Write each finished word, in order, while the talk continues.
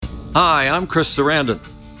Hi, I'm Chris Sarandon.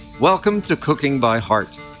 Welcome to Cooking by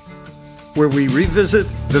Heart, where we revisit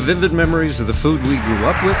the vivid memories of the food we grew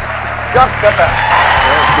up with. I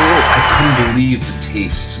couldn't believe the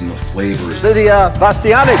tastes and the flavors. Lydia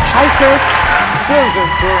Bastianich. Hi, Chris. Susan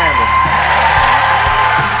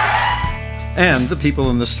Sarandon. And the people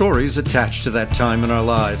and the stories attached to that time in our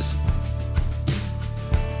lives.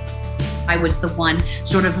 I was the one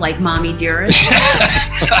sort of like mommy dearest.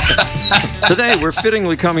 Today, we're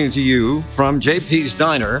fittingly coming to you from JP's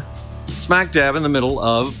Diner, smack dab in the middle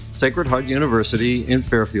of Sacred Heart University in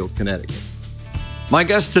Fairfield, Connecticut. My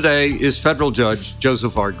guest today is federal judge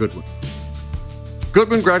Joseph R. Goodwin.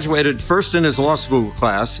 Goodwin graduated first in his law school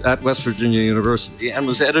class at West Virginia University and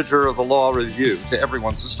was editor of the Law Review, to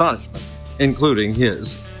everyone's astonishment, including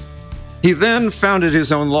his. He then founded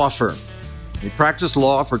his own law firm. He practiced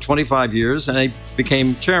law for 25 years and he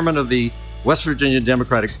became chairman of the West Virginia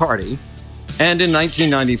Democratic Party, and in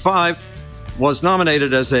 1995 was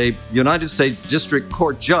nominated as a United States District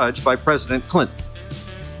Court judge by President Clinton.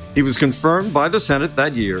 He was confirmed by the Senate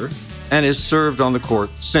that year and has served on the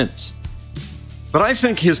court since. But I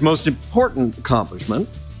think his most important accomplishment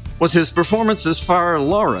was his performance as Friar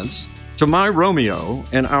Lawrence to my Romeo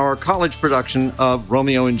in our college production of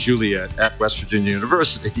Romeo and Juliet at West Virginia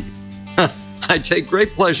University. I take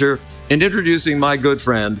great pleasure in introducing my good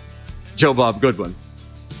friend, Joe Bob Goodwin.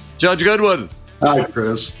 Judge Goodwin. Hi,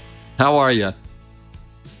 Chris. How are you?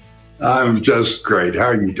 I'm just great. How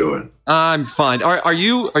are you doing? I'm fine. Are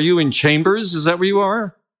you in chambers? Is that where you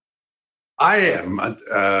are? I am.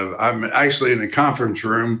 I'm actually in a conference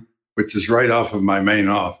room, which is right off of my main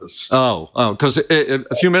office. Oh, because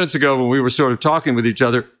a few minutes ago when we were sort of talking with each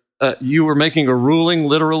other, you were making a ruling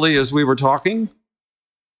literally as we were talking?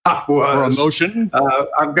 I was. Or a motion?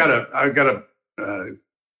 I've got a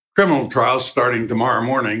criminal trial starting tomorrow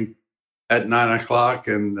morning at 9 o'clock,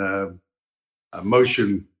 and a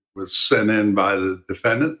motion was sent in by the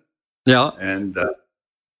defendant. Yeah. And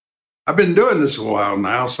I've been doing this a while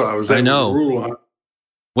now, so I was able to rule on it.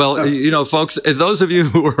 Well, you know, folks, those of you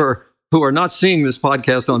who are not seeing this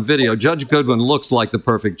podcast on video, Judge Goodwin looks like the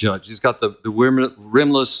perfect judge. He's got the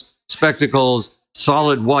rimless spectacles,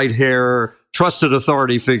 solid white hair, trusted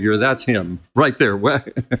authority figure. That's him right there. Well,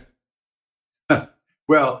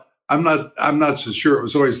 I'm not so sure it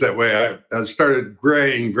was always that way. I started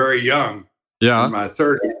graying very young, in my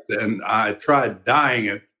 30s, and I tried dyeing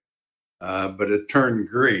it, but it turned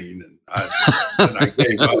green, and I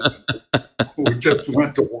gave up. We just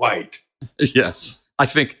went to white. Yes, I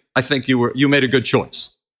think you made a good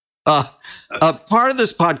choice. Part of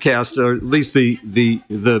this podcast, or at least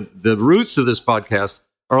the roots of this podcast,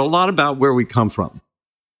 are a lot about where we come from.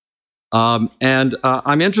 And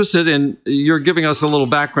I'm interested in you're giving us a little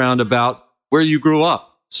background about where you grew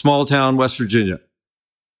up, small town, West Virginia.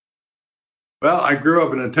 Well, I grew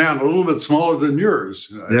up in a town a little bit smaller than yours.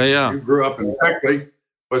 Yeah. You grew up in Beckley,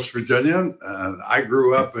 West Virginia. I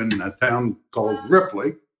grew up in a town called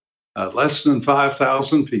Ripley, less than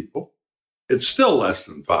 5,000 people. It's still less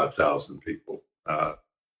than 5,000 people.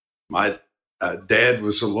 My dad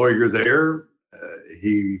was a lawyer there.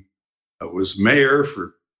 He was mayor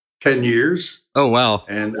for 10 years. Oh, wow.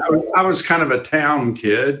 And I was kind of a town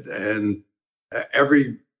kid, and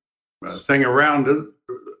every thing around it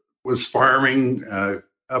was farming, a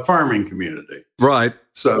farming community. Right.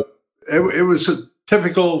 So it was a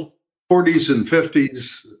typical 40s and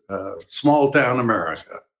 50s small town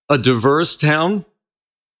America. A diverse town?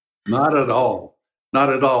 Not at all. Not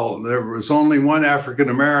at all. There was only one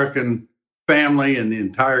African-American family in the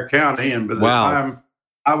entire county, and by the time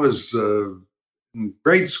I was in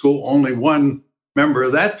grade school, only one member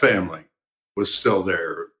of that family was still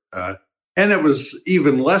there. And it was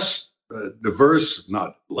even less diverse,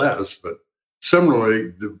 not less, but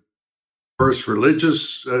similarly diverse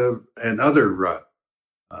religious and other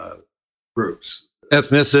groups.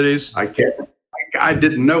 Ethnicities? I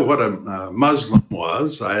didn't know what a Muslim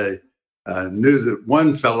was. I knew that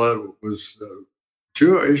one fellow was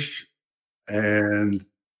Jewish, and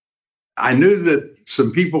I knew that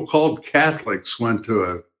some people called Catholics went to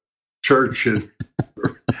a church in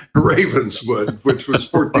Ravenswood, which was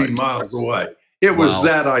 14 miles away. It was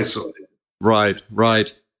that isolated. Right.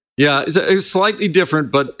 Yeah, it's slightly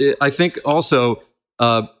different, but I think also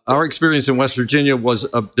our experience in West Virginia was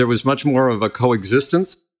there was much more of a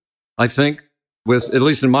coexistence, I think, with, at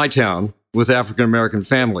least in my town, with African-American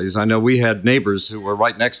families. I know we had neighbors who were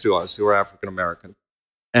right next to us who were African-American.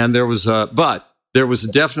 And there was, but there was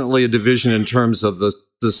definitely a division in terms of the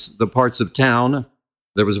parts of town.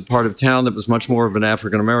 There was a part of town that was much more of an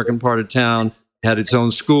African-American part of town, had its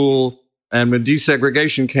own school. And when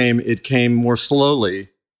desegregation came, it came more slowly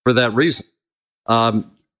for that reason.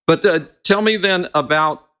 But tell me then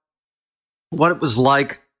about what it was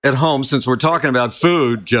like at home, since we're talking about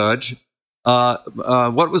food, Judge. What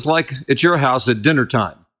it was like at your house at dinner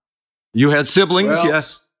time. You had siblings, Well,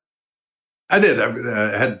 yes? I did.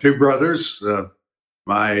 I had two brothers.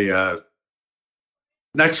 My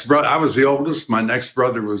next brother, I was the oldest. My next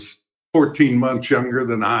brother was 14 months younger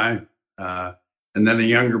than I, and then a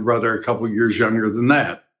younger brother a couple years younger than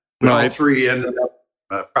that. Right. All three ended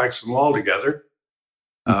up practicing law together.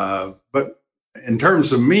 But in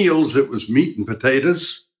terms of meals, it was meat and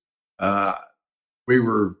potatoes. We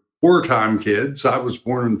were wartime kids. I was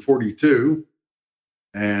born in 42,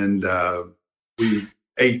 and we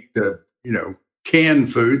ate,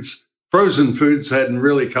 canned foods. Frozen foods hadn't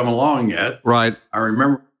really come along yet. Right. I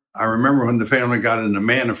remember when the family got in the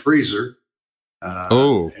Manna freezer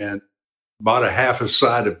and bought a half a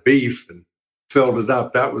side of beef and filled it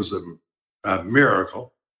up. That was a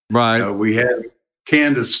miracle. Right. We had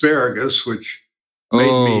canned asparagus, which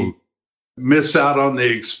made me miss out on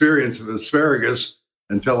the experience of asparagus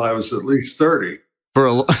until I was at least 30. For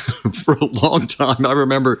a long time, I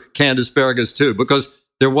remember canned asparagus too, because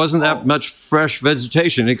there wasn't that much fresh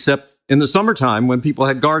vegetation except in the summertime when people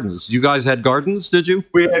had gardens. You guys had gardens, did you?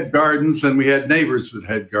 We had gardens, and we had neighbors that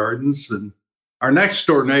had gardens. And our next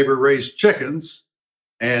door neighbor raised chickens,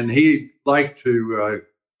 and he liked to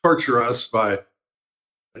torture us by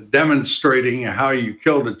demonstrating how you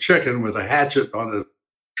killed a chicken with a hatchet on a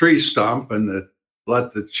tree stump and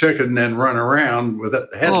let the chicken then run around with it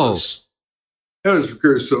headless. It was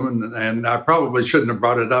gruesome, and I probably shouldn't have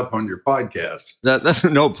brought it up on your podcast.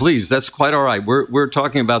 No, please. That's quite all right. We're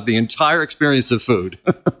talking about the entire experience of food,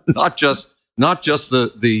 not just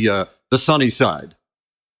the sunny side.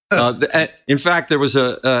 In fact, there was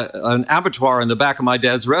an abattoir in the back of my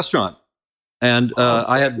dad's restaurant, and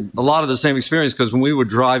I had a lot of the same experience because when we would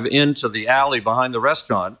drive into the alley behind the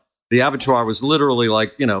restaurant, the abattoir was literally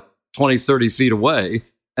 20, 30 feet away.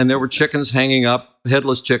 And there were chickens hanging up,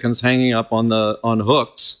 headless chickens hanging up on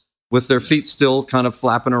hooks with their feet still kind of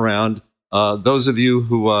flapping around. Those of you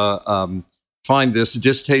who find this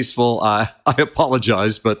distasteful, I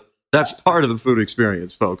apologize, but that's part of the food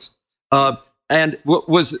experience, folks. And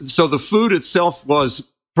so the food itself was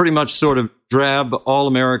pretty much sort of drab,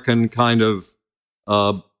 all-American kind of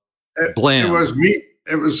bland. It was meat.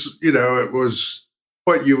 It was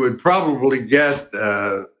what you would probably get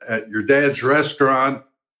at your dad's restaurant,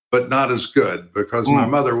 but not as good, because my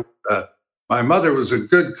mother was a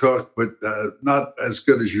good cook, but not as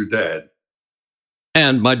good as your dad.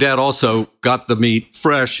 And my dad also got the meat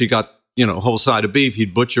fresh. He got, a whole side of beef.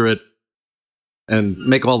 He'd butcher it and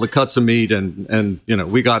make all the cuts of meat. And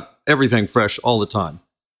we got everything fresh all the time.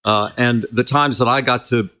 And the times that I got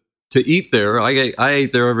to eat there, I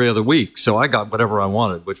ate there every other week. So I got whatever I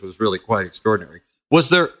wanted, which was really quite extraordinary. Was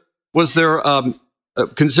there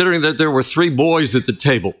considering that there were three boys at the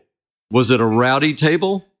table, was it a rowdy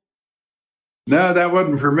table? No, that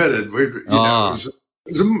wasn't permitted. It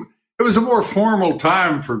was a more formal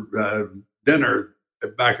time for dinner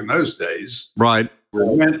back in those days. Right.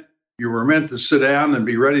 You were meant to sit down and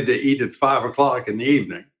be ready to eat at 5 o'clock in the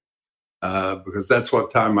evening, because that's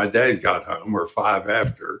what time my dad got home, or 5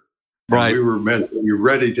 after. Right. And we were meant to be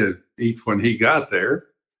ready to eat when he got there.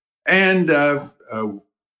 And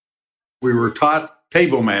we were taught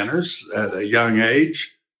table manners at a young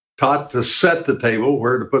age, taught to set the table,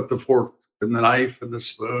 where to put the fork and the knife and the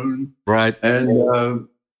spoon. Right. And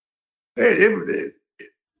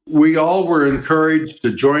we all were encouraged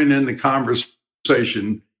to join in the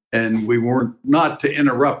conversation, and we weren't not to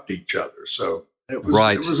interrupt each other. So it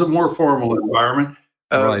was a more formal environment,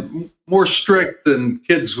 more strict than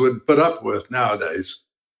kids would put up with nowadays.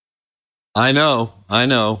 I know.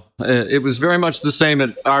 It was very much the same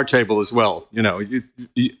at our table as well.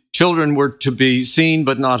 Children were to be seen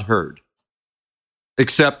but not heard.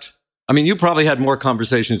 Except, you probably had more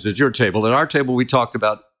conversations at your table. At our table, we talked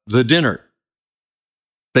about the dinner.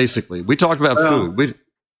 Basically, we talked about food.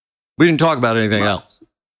 We didn't talk about anything else.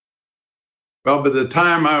 Well, by the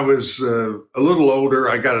time I was a little older,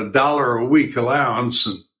 I got $1 a week allowance,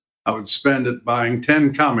 and I would spend it buying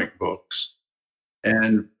 10 comic books.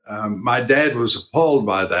 And my dad was appalled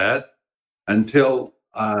by that until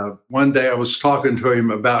one day I was talking to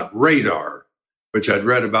him about radar, which I'd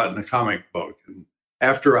read about in a comic book. And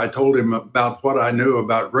after I told him about what I knew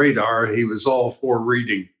about radar, he was all for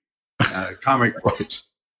reading comic books.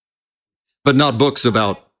 But not books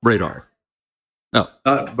about radar. No.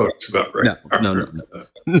 Not books about radar.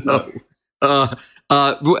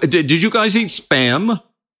 No. Did you guys eat Spam?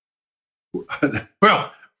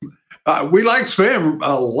 Well, We liked Spam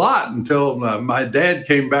a lot until my dad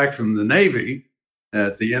came back from the Navy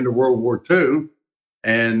at the end of World War II,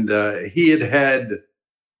 and he had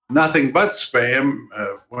nothing but Spam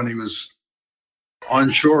when he was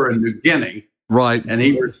onshore in New Guinea. Right. And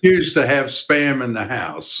he refused to have Spam in the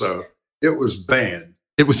house, so it was banned.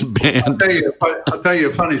 It was banned. I'll tell you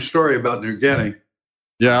a funny story about New Guinea.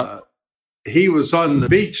 Yeah. He was on the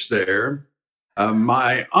beach there.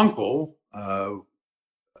 My uncle,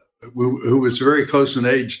 who was very close in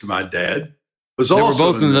age to my dad, was They also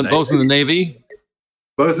were both in the Navy.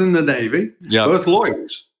 Both in the Navy. Yeah. Both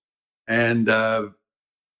lawyers. And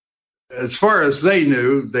as far as they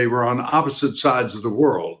knew, they were on opposite sides of the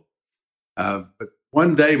world. But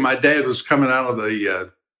one day, my dad was coming out of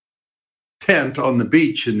the tent on the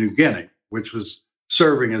beach in New Guinea, which was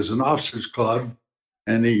serving as an officers' club.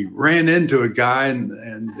 And he ran into a guy,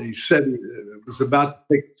 and he said it was about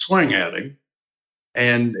to take a swing at him.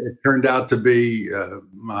 And it turned out to be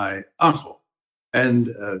my uncle and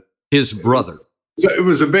his brother. It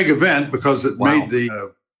was a big event because it made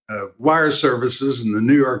the wire services in the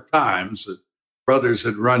New York Times that brothers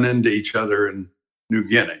had run into each other in New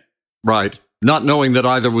Guinea. Right. Not knowing that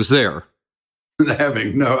either was there.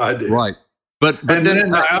 Having no idea. Right. But then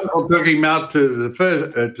my uncle took him out to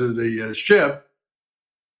the ship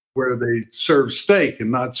where they served steak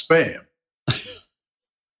and not Spam.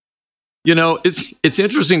 You know, it's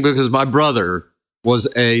interesting because my brother was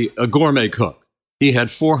a gourmet cook. He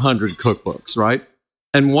had 400 cookbooks, right?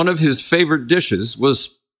 And one of his favorite dishes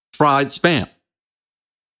was fried Spam.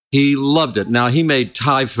 He loved it. Now, he made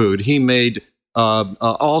Thai food. He made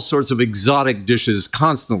all sorts of exotic dishes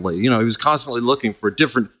constantly. You know, he was constantly looking for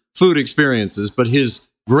different food experiences, but his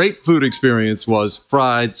great food experience was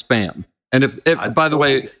fried Spam. And if by the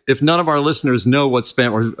way, if none of our listeners know what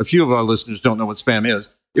Spam, or a few of our listeners don't know what Spam is,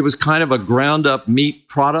 it was kind of a ground up meat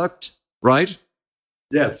product, right?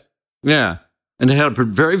 Yes. Yeah. And it had a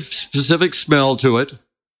very specific smell to it.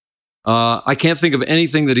 I can't think of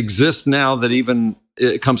anything that exists now that even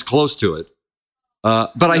it comes close to it.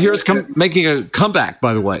 But I hear it's making a comeback,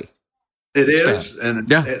 by the way. It is, and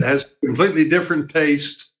it has completely different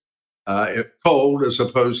taste cold as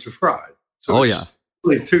opposed to fried. So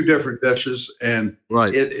really two different dishes, and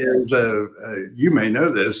it is you may know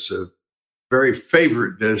this, a very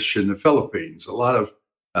favorite dish in the Philippines. A lot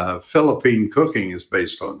of Philippine cooking is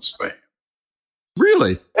based on Spam.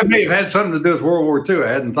 Really? It may have had something to do with World War II.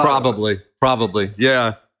 I hadn't thought. Probably.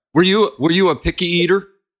 Yeah. Were you a picky eater?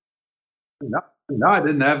 No, I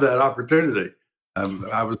didn't have that opportunity.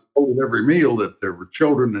 I was told at every meal that there were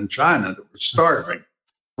children in China that were starving,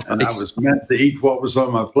 and I was meant to eat what was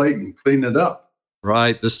on my plate and clean it up.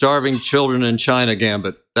 Right, the starving children in China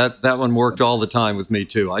gambit. That one worked all the time with me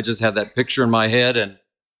too. I just had that picture in my head, and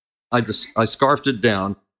I scarfed it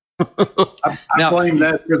down. I blame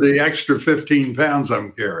that for the extra 15 pounds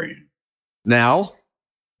I'm carrying. Now?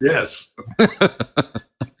 Yes.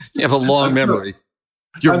 You have a long memory.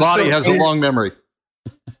 Your body has a long memory.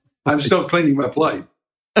 I'm still cleaning my plate.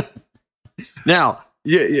 Now,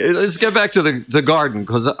 let's get back to the garden,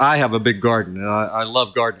 because I have a big garden, and I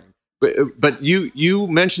love gardening. But you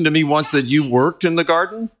mentioned to me once that you worked in the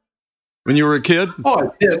garden when you were a kid? Oh,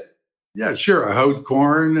 I did. Yeah, sure. I hoed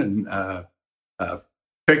corn and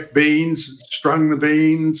picked beans, strung the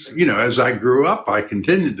beans. You know, as I grew up, I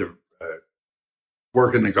continued to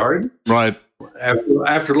work in the garden. Right.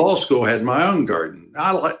 After law school, I had my own garden.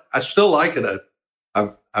 I still like it.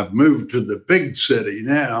 I've moved to the big city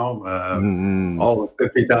now, all of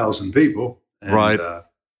 50,000 people. And, right.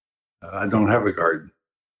 I don't have a garden.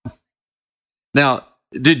 Now,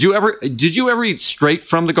 did you ever eat straight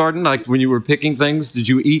from the garden? Like when you were picking things, did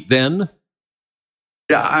you eat then?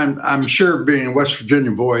 Yeah, I'm sure being a West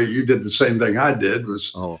Virginia boy, you did the same thing I did,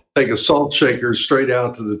 was take a salt shaker straight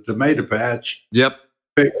out to the tomato patch. Yep.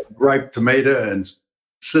 Pick a ripe tomato and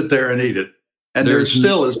sit there and eat it. And there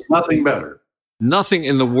still is nothing better. Nothing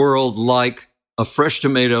in the world like a fresh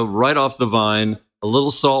tomato right off the vine, a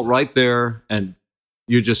little salt right there, and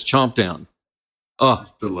you just chomp down. Oh,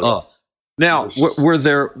 delicious. Now, were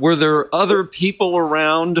there other people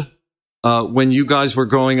around when you guys were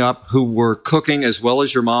growing up who were cooking as well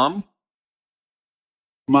as your mom?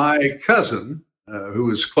 My cousin, who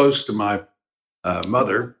was close to my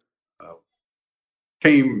mother,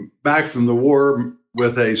 came back from the war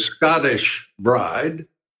with a Scottish bride,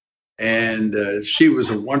 and she was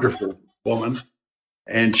a wonderful woman,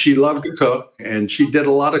 and she loved to cook, and she did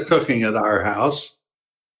a lot of cooking at our house.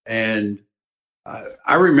 And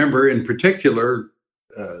I remember in particular,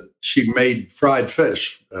 she made fried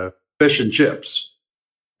fish, fish and chips,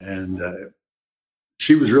 and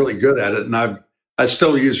she was really good at it. And I I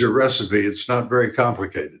still use your recipe. It's not very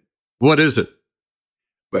complicated. What is it?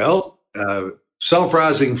 Well,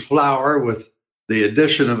 self-rising flour with the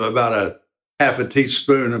addition of about a half a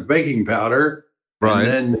teaspoon of baking powder, Right.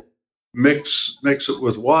 and then mix it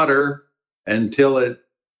with water until it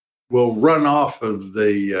will run off of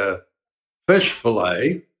the fish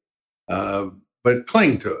fillet, but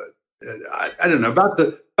cling to it. I don't know about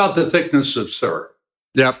the thickness of syrup.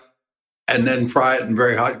 Yep. And then fry it in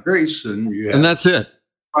very hot grease, and you have And that's it.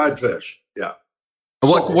 fried fish. Yeah.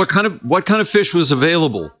 What kind of fish was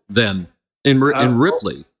available then in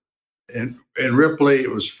Ripley? In Ripley,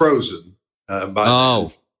 it was frozen by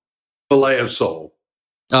fillet of sole.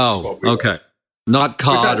 Oh, okay. Not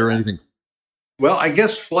cod or anything. Well, I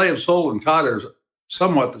guess fillet of sole and cod are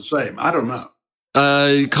somewhat the same. I don't know.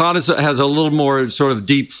 Cod has a little more sort of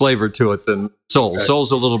deep flavor to it than sole. Okay.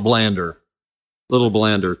 Sole's a little blander.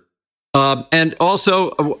 And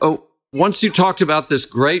also, once you talked about this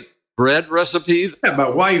great bread recipe. Yeah, my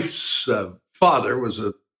wife's father was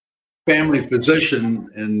a family physician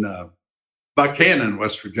in Buchanan,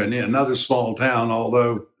 West Virginia, another small town,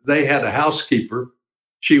 although they had a housekeeper.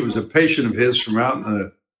 She was a patient of his from out in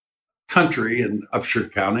the country in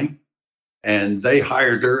Upshur County, and they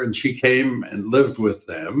hired her, and she came and lived with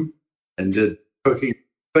them and did cooking.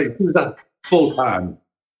 But she was not full-time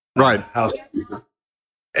housekeeper.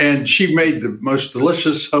 And she made the most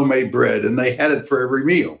delicious homemade bread, and they had it for every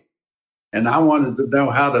meal. And I wanted to know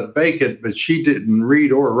how to bake it, but she didn't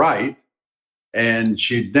read or write, and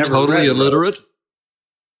she'd never totally illiterate.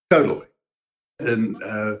 Totally. And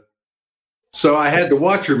so I had to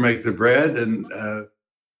watch her make the bread, and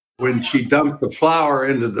when she dumped the flour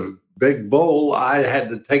into the big bowl, I had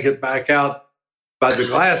to take it back out by the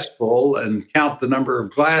glass bowl and count the number of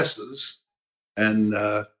glasses. And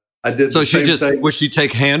I did the same thing. Would she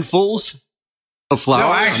take handfuls of flour?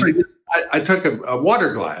 No, actually, I took a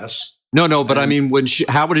water glass. No, but I mean,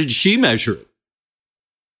 how did she measure it?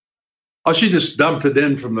 Oh, she just dumped it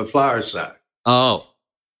in from the flour sack. Oh.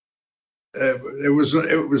 It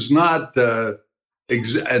was not an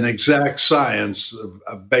exact science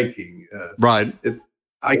of baking. Right.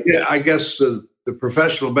 I guess the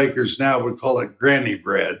professional bakers now would call it granny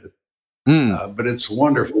bread, but it's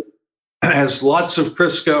wonderful. It has lots of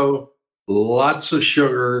Crisco, lots of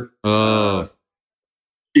sugar.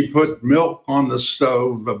 She put milk on the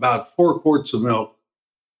stove, about 4 quarts of milk,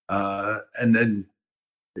 and then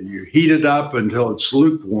you heat it up until it's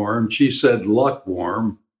lukewarm. She said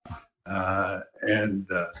lukewarm. And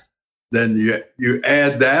then you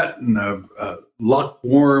add that in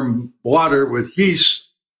lukewarm water with yeast.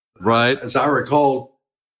 Right. As I recall,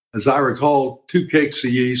 2 cakes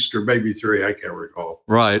of yeast, or maybe 3. I can't recall.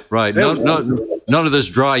 Right. None of this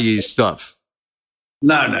dry yeast stuff.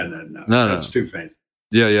 No. That's too fancy.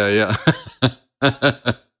 Yeah.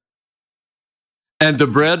 And the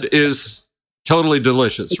bread is totally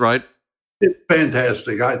delicious, right? It's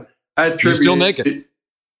fantastic. I attribute. You still make it?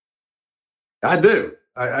 I do.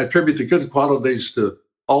 I attribute the good qualities to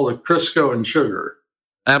all the Crisco and sugar.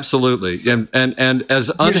 Absolutely, and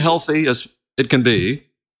as unhealthy as it can be,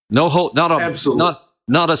 not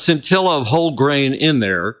a scintilla of whole grain in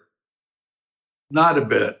there. Not a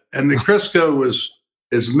bit. And the Crisco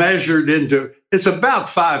is measured into. It's about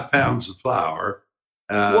 5 pounds of flour.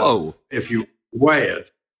 Whoa! If you weigh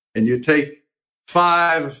it, and you take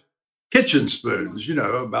 5 kitchen spoons,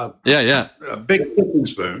 about a big kitchen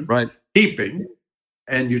spoon, right? Heaping,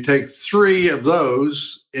 and you take 3 of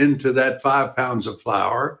those into that 5 pounds of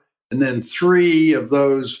flour, and then 3 of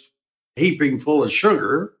those heaping full of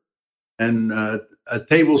sugar, and a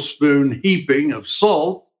tablespoon heaping of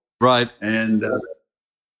salt, right? And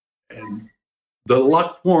the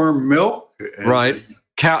lukewarm milk, right?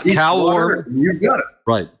 Cow warm. You got it.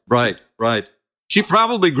 Right. She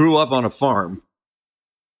probably grew up on a farm.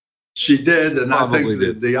 She did, and Probably I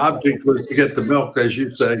think the object was to get the milk, as you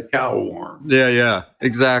say, cow warm. Yeah,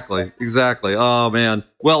 exactly. Oh man.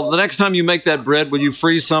 Well, the next time you make that bread, will you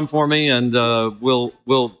freeze some for me, and we'll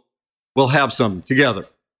have some together.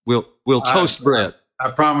 We'll toast bread. I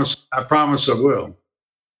promise I will.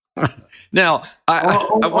 Now,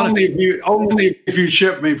 only if you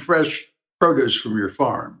ship me fresh produce from your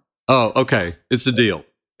farm. Oh, okay. It's a deal.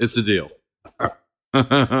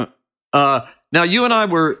 Now, you and I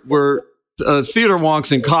were theater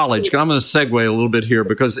wonks in college. I'm going to segue a little bit here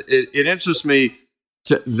because it interests me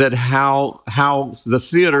that how the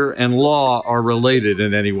theater and law are related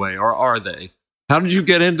in any way, or are they? How did you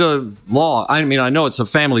get into law? I mean, I know it's a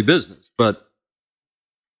family business, but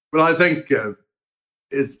well, I think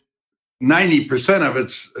it's 90% of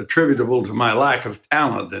it's attributable to my lack of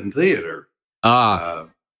talent in theater.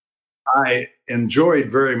 I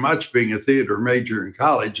enjoyed very much being a theater major in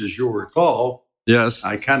college, as you'll recall. Yes.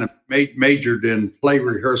 I kind of majored in play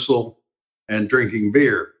rehearsal and drinking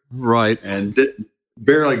beer. Right. And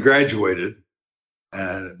barely graduated,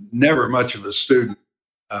 never much of a student.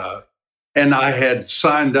 And I had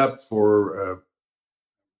signed up for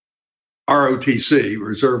ROTC,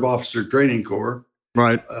 Reserve Officer Training Corps,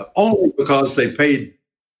 right? Only because they paid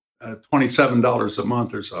 $27 a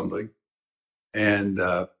month or something. And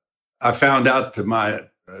I found out to my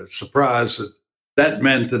surprise that that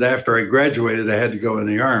meant that after I graduated, I had to go in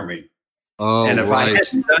the Army. Oh, and if right. I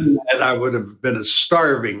hadn't done that, I would have been a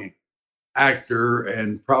starving actor,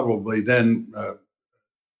 and probably then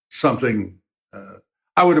something.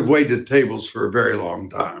 I would have waited tables for a very long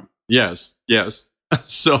time. Yes, yes.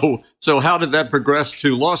 So how did that progress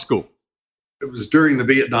to law school? It was during the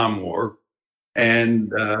Vietnam War,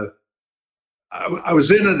 and I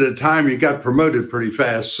was in at a time you got promoted pretty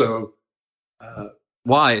fast. So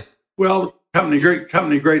why? Well, company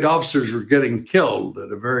grade officers were getting killed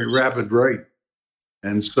at a very rapid rate,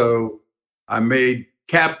 and so I made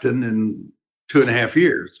captain in 2.5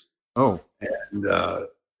 years. Oh, and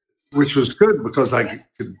which was good because I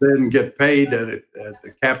could then get paid at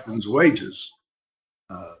the captain's wages.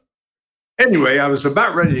 Anyway, I was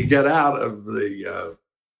about ready to get out of the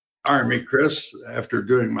Army, Chris, after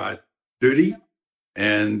doing my duty,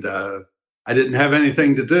 and I didn't have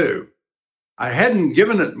anything to do. I hadn't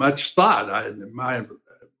given it much thought.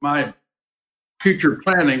 My future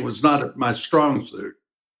planning was not my strong suit.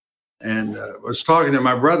 And I was talking to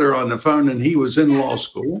my brother on the phone, and he was in law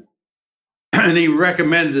school. And he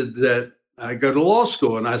recommended that I go to law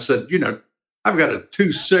school. And I said, you know, I've got a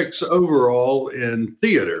 2.6 overall in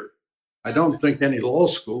theater. I don't think any law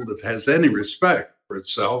school that has any respect for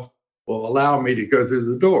itself will allow me to go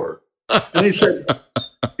through the door. And he said,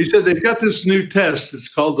 they've got this new test. It's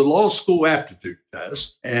called the Law School Aptitude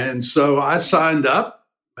Test. And so I signed up,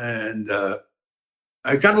 and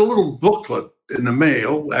I got a little booklet in the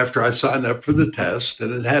mail after I signed up for the test.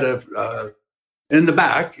 And it had in the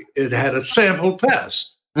back, it had a sample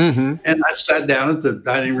test. Mm-hmm. And I sat down at the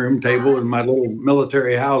dining room table in my little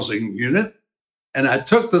military housing unit, and I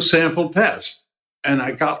took the sample test, and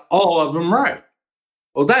I got all of them right.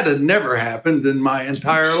 Well, that had never happened in my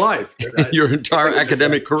entire life. Your entire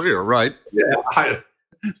academic career, right? Yeah,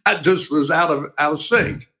 I just was out of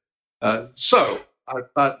sync. So I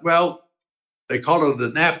thought, well, they call it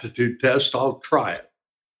an aptitude test. I'll try it.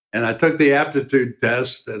 And I took the aptitude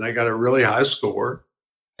test, and I got a really high score.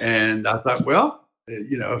 And I thought, well,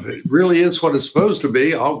 you know, if it really is what it's supposed to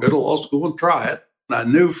be, I'll go to law school and try it. And I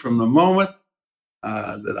knew from the moment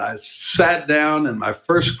that I sat down in my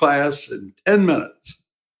first class in 10 minutes,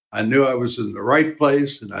 I knew I was in the right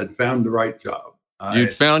place and I'd found the right job.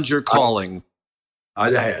 You'd found your calling.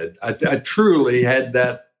 I truly had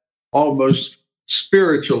that almost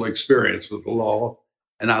spiritual experience with the law.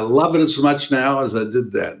 And I love it as much now as I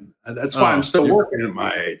did then. And that's why I'm still working at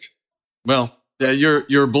my age. Well, yeah,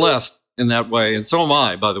 you're blessed in that way. And so am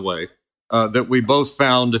I, by the way, that we both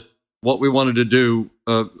found what we wanted to do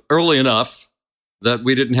early enough that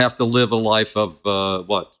we didn't have to live a life of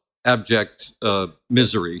abject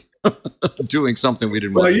misery doing something we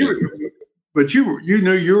didn't want to do. But you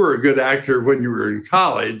knew you were a good actor when you were in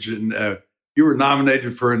college, and you were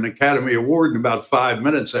nominated for an Academy Award in about 5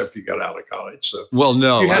 minutes after you got out of college. So, well,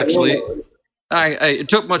 no, actually, it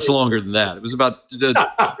took much longer than that. It was about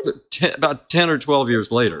 10 or 12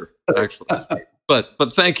 years later, actually. But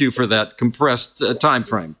thank you for that compressed time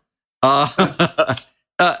frame. And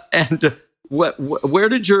where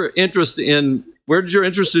did your interest in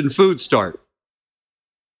food start?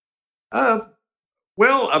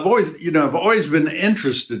 Well, I've always been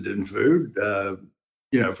interested in food.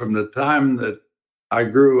 From the time that I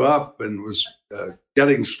grew up and was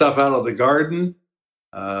getting stuff out of the garden.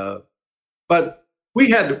 But we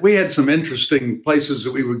had some interesting places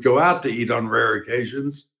that we would go out to eat on rare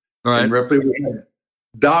occasions. Right. In Ripley, we had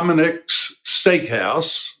Dominic's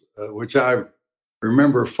Steakhouse, which I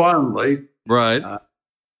remember fondly. Right.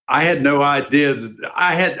 I had no idea that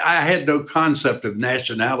I had no concept of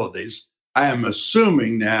nationalities. I am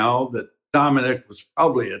assuming now that Dominic was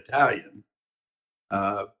probably Italian,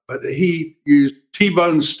 but he used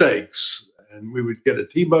T-bone steaks, and we would get a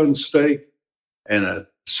T-bone steak and a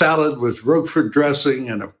salad with Roquefort dressing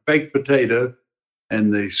and a baked potato,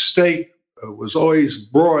 and the steak was always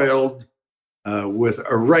broiled with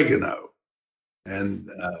oregano, and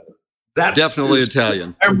that definitely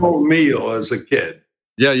Italian. A memorable meal as a kid.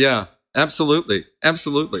 Yeah, absolutely.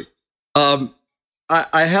 I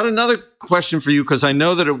had another question for you, because I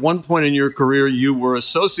know that at one point in your career you were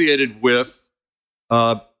associated with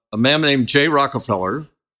a man named J. Rockefeller,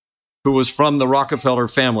 who was from the Rockefeller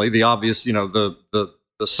family, the obvious, the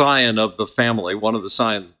scion of the family, one of the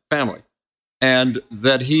scions of the family, and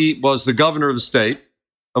that he was the governor of the state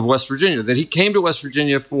of West Virginia, that he came to West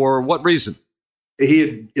Virginia for what reason?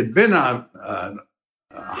 He had been a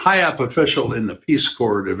high-up official in the Peace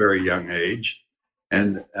Corps at a very young age,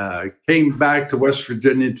 and came back to West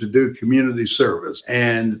Virginia to do community service.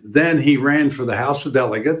 And then he ran for the House of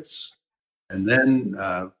Delegates, and then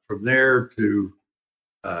from there to,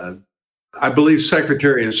 I believe,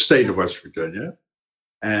 Secretary of State of West Virginia.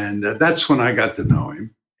 And that's when I got to know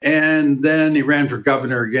him. And then he ran for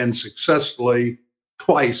governor again successfully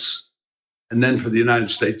twice, and then for the United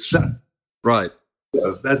States Senate. Right.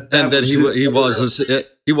 So and then he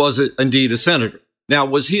was indeed a senator. Now,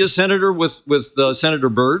 was he a senator with Senator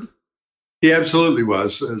Byrd? He absolutely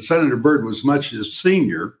was. Senator Byrd was much his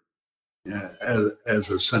senior as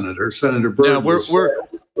a senator. Senator Byrd. Now, we're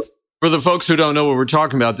for the folks who don't know what we're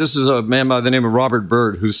talking about, this is a man by the name of Robert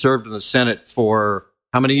Byrd who served in the Senate for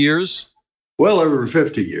how many years? Well over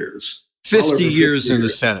 50 years. 50 years in the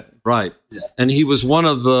Senate, right? Yeah. And he was one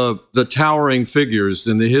of the towering figures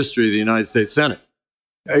in the history of the United States Senate.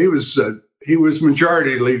 He was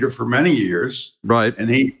majority leader for many years, right? And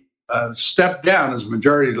he stepped down as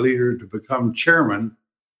majority leader to become chairman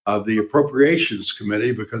of the Appropriations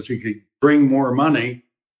Committee because he could bring more money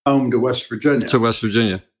home to West Virginia. To West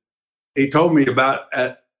Virginia. He told me about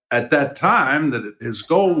at that time that his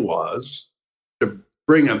goal was to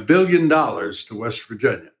bring $1 billion to West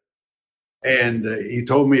Virginia. And he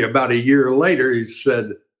told me about a year later, he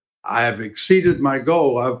said, I have exceeded my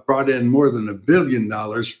goal. I've brought in more than $1 billion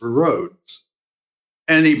for roads.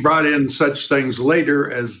 And he brought in such things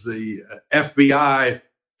later as the FBI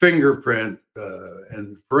fingerprint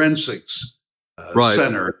and forensics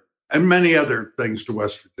center and many other things to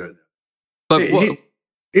West Virginia. But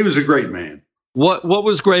he was a great man. What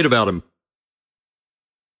was great about him?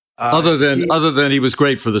 Other than he was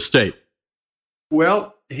great for the state?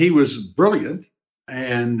 Well, he was brilliant,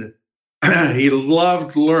 and he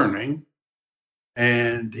loved learning,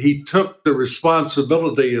 and he took the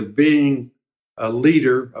responsibility of being a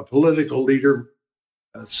leader, a political leader,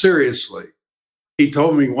 seriously. He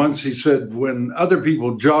told me once, he said, when other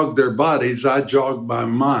people jogged their bodies, I jogged my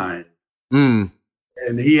mind. Mm.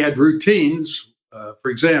 And he had routines.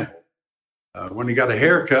 For example, when he got a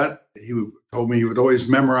haircut, he told me he would always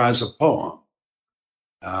memorize a poem.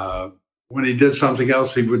 When he did something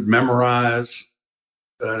else, he would memorize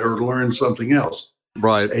or learn something else.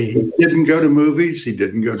 Right. He didn't go to movies. He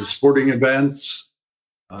didn't go to sporting events.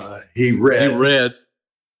 He read. He read.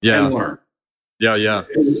 Yeah. And learned. Yeah.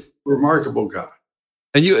 Remarkable guy.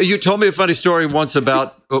 And you told me a funny story once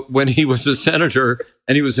about when he was a senator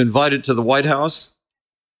and he was invited to the White House.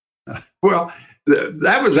 Well,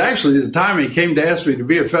 that was actually the time he came to ask me to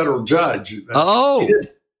be a federal judge. Oh.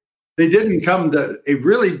 He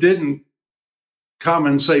really didn't come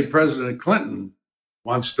and say, President Clinton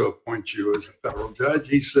wants to appoint you as a federal judge.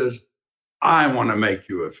 He says, I want to make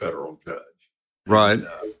you a federal judge. Right. And,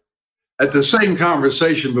 at the same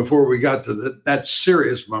conversation before we got to that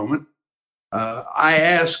serious moment, I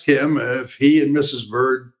asked him if he and Mrs.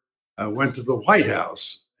 Byrd went to the White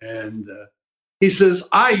House. And he says,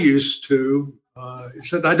 I used to. He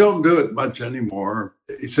said, I don't do it much anymore.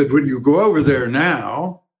 He said, when you go over there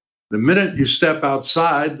now, the minute you step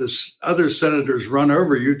outside, the other senators run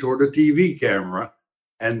over you toward a TV camera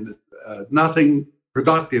and nothing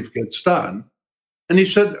productive gets done. And he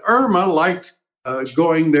said, Irma liked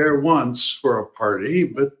going there once for a party,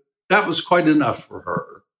 but that was quite enough for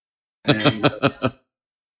her. And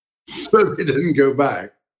so they didn't go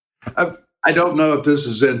back. I don't know if this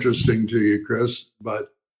is interesting to you, Chris,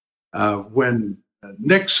 but when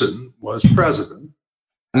Nixon was president,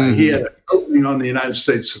 he had an opening on the United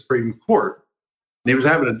States Supreme Court, and he was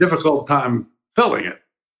having a difficult time filling it.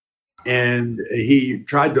 And he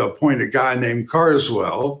tried to appoint a guy named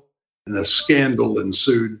Carswell, and a scandal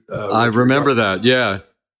ensued. I remember that, yeah.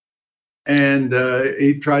 And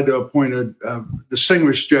he tried to appoint a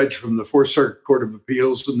distinguished judge from the Fourth Circuit Court of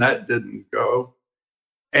Appeals, and that didn't go.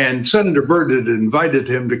 And Senator Byrd had invited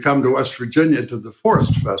him to come to West Virginia to the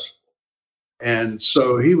Forest Festival. And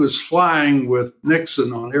so he was flying with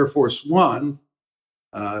Nixon on Air Force One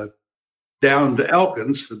down to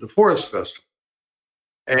Elkins for the Forest Festival.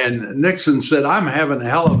 And Nixon said, I'm having a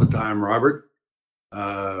hell of a time, Robert,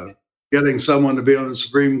 getting someone to be on the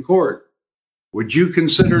Supreme Court. Would you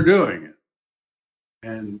consider doing it?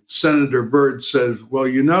 And Senator Byrd says, well,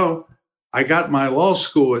 you know, I got my law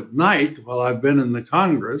school at night while I've been in the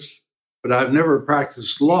Congress, but I've never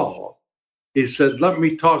practiced law. He said, let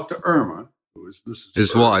me talk to Irma. who was Mrs.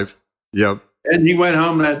 His Byrd. wife. Yep. And he went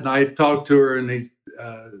home that night, talked to her, and he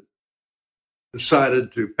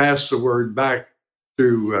decided to pass the word back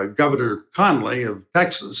to Governor Connally of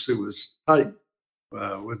Texas, who was tight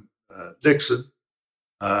with Nixon,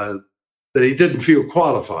 that he didn't feel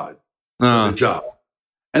qualified for the job.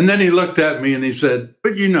 And then he looked at me and he said,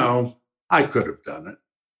 "But you know, I could have done it."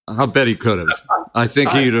 I bet he could have. I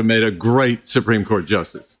think he'd have made a great Supreme Court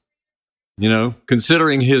justice. You know,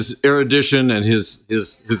 considering his erudition and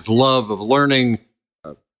his love of learning,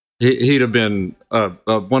 he'd have been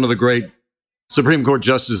one of the great Supreme Court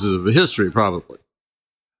justices of history, probably.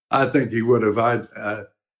 I think he would have.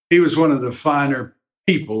 He was one of the finer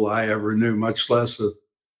people I ever knew, much less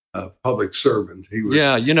a public servant. He was.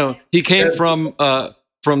 Yeah, you know, he came from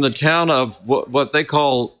the town of what they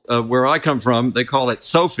call, where I come from, they call it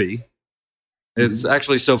Sophie. It's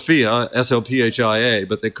actually Sophia, Sophia,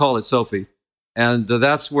 but they call it Sophie. And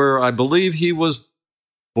that's where I believe he was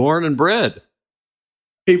born and bred.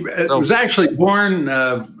 He was actually born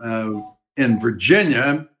in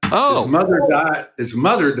Virginia. Oh. His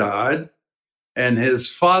mother died, and his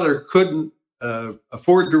father couldn't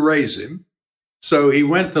afford to raise him. So he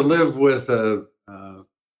went to live with an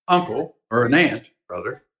uncle or an aunt,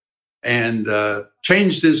 brother, and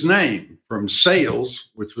changed his name from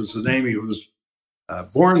Sales, which was the name he was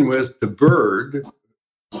born with, to Byrd,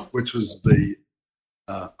 which was the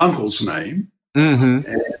uncle's name, and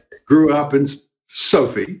grew up in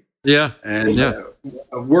Sophie. Yeah. And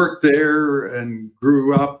worked there and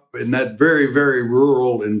grew up in that very, very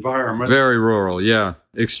rural environment. Very rural, yeah.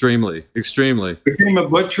 Extremely, extremely. Became a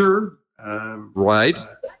butcher. Right.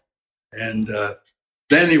 And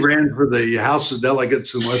then he ran for the House of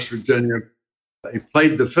Delegates in West Virginia. He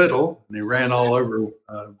played the fiddle, and he ran all over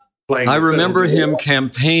playing the I remember fiddle. him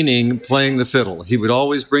campaigning, playing the fiddle. He would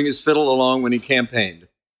always bring his fiddle along when he campaigned.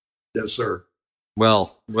 Yes, sir.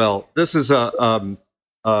 Well, this is a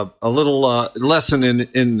little lesson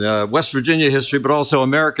in West Virginia history, but also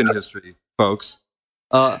American history, folks.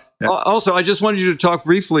 Also, I just wanted you to talk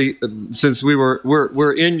briefly, since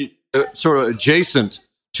we're in sort of adjacent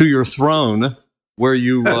to your throne, where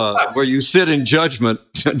you sit in judgment,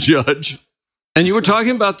 Judge, and you were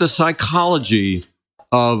talking about the psychology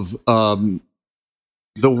of the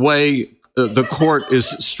way the court is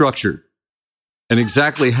structured and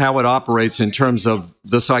exactly how it operates in terms of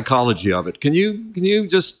the psychology of it. Can you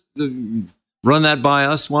just run that by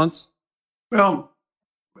us once? Well,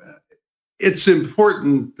 it's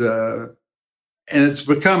important, and it's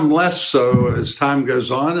become less so as time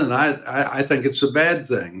goes on, and I think it's a bad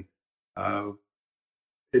thing.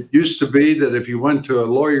 It used to be that if you went to a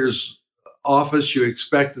lawyer's office, you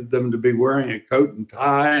expected them to be wearing a coat and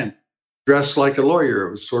tie and dressed like a lawyer.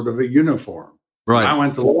 It was sort of a uniform. Right. When I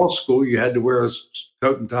went to law school, you had to wear a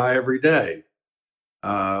coat and tie every day.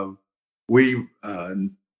 We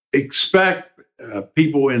expect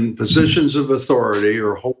people in positions of authority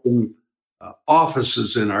or holding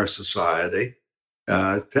offices in our society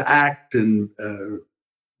to act and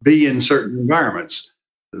be in certain environments.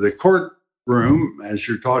 The courtroom, as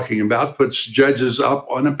you're talking about, puts judges up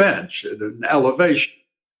on a bench at an elevation.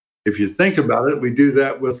 If you think about it, we do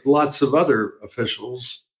that with lots of other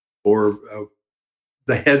officials or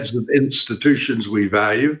the heads of institutions we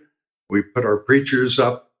value. We put our preachers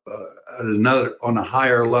up on a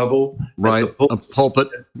higher level, right? A pulpit,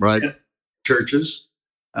 right? Churches,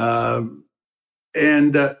 and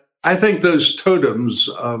I think those totems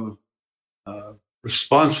of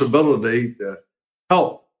responsibility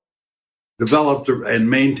help develop and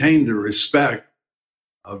maintain the respect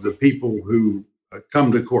of the people who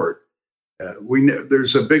come to court. We know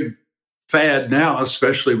there's a big fad now,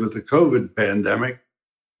 especially with the COVID pandemic,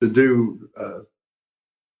 to do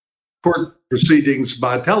court proceedings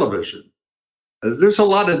by television. There's a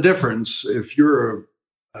lot of difference if you're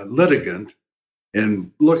a litigant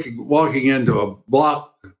and walking into a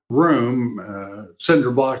block room, cinder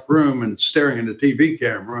block room, and staring at a TV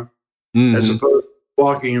camera, as opposed to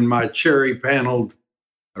walking in my cherry-paneled,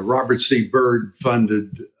 Robert C.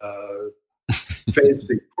 Byrd-funded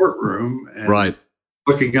fancy courtroom and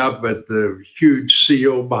looking up at the huge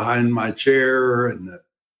seal behind my chair and the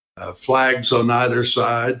flags on either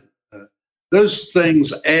side. Those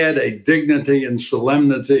things add a dignity and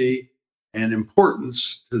solemnity and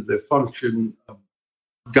importance to the function of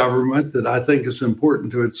government that I think is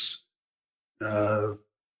important to its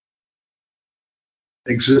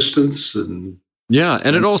existence. And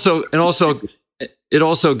it also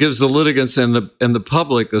gives the litigants and the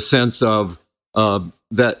public a sense of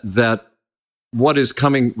that what is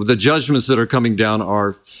coming, the judgments that are coming down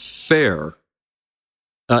are fair.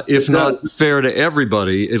 if not fair to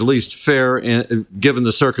everybody, at least fair given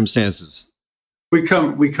the circumstances. We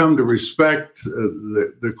come to respect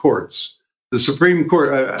the courts. The Supreme Court,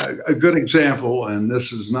 a good example, and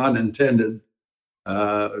this is not intended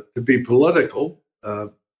to be political,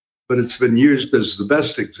 but it's been used as the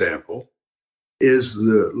best example, is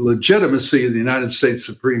the legitimacy of the United States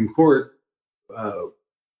Supreme Court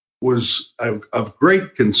was of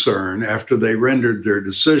great concern after they rendered their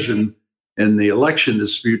decision in the election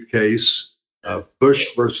dispute case,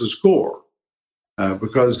 Bush versus Gore,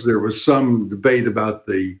 because there was some debate about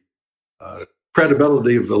the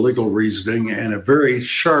credibility of the legal reasoning and a very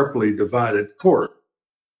sharply divided court.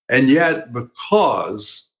 And yet,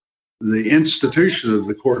 because the institution of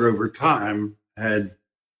the court over time had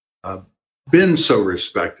been so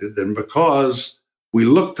respected, and because we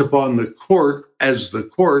looked upon the court as the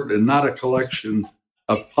court and not a collection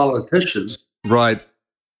of politicians, right,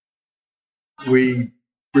 we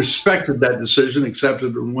respected that decision,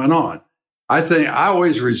 accepted it, and went on. I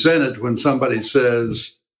always resent it when somebody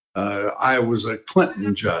says, I was a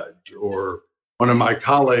Clinton judge, or one of my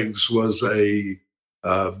colleagues was a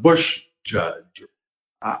Bush judge.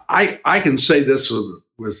 I can say this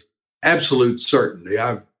with absolute certainty.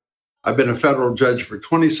 I've been a federal judge for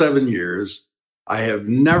 27 years. I have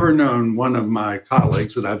never known one of my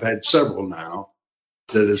colleagues, and I've had several now,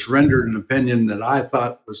 that has rendered an opinion that I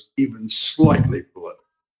thought was even slightly political.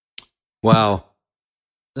 Wow.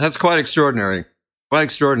 That's quite extraordinary. Quite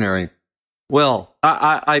extraordinary. Well,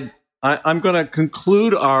 I'm going to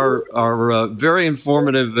conclude our very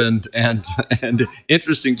informative and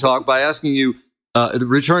interesting talk by asking you,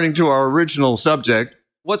 returning to our original subject,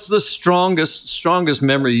 what's the strongest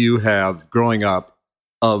memory you have growing up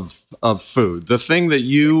of food? The thing that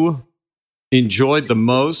you enjoyed the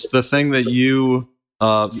most, the thing that you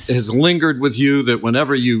has lingered with you, that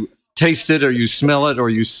whenever you taste it or you smell it or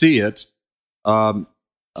you see it,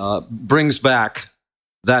 brings back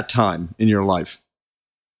that time in your life?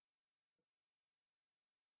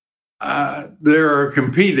 There are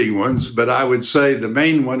competing ones, but I would say the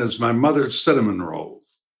main one is my mother's cinnamon rolls.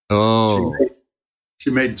 Oh. She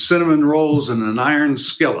made cinnamon rolls in an iron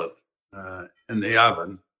skillet in the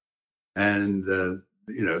oven. And,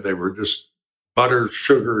 they were just butter,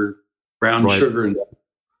 sugar, brown sugar, and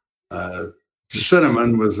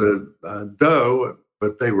cinnamon was a dough,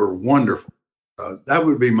 but they were wonderful. That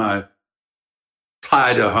would be my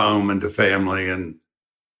tie to home and to family and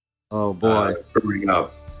oh boy, growing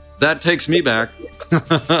up. That takes me back.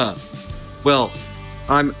 Well,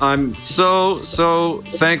 I'm so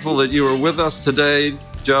thankful that you were with us today,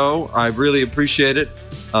 Joe. I really appreciate it,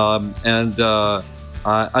 and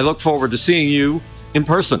I look forward to seeing you in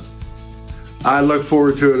person. I look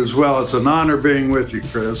forward to it as well. It's an honor being with you,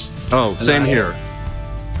 Chris. Oh, same here.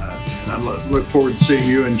 And I look forward to seeing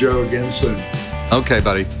you and Joe again soon. Okay,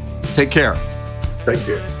 buddy. Take care. Take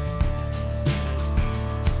care.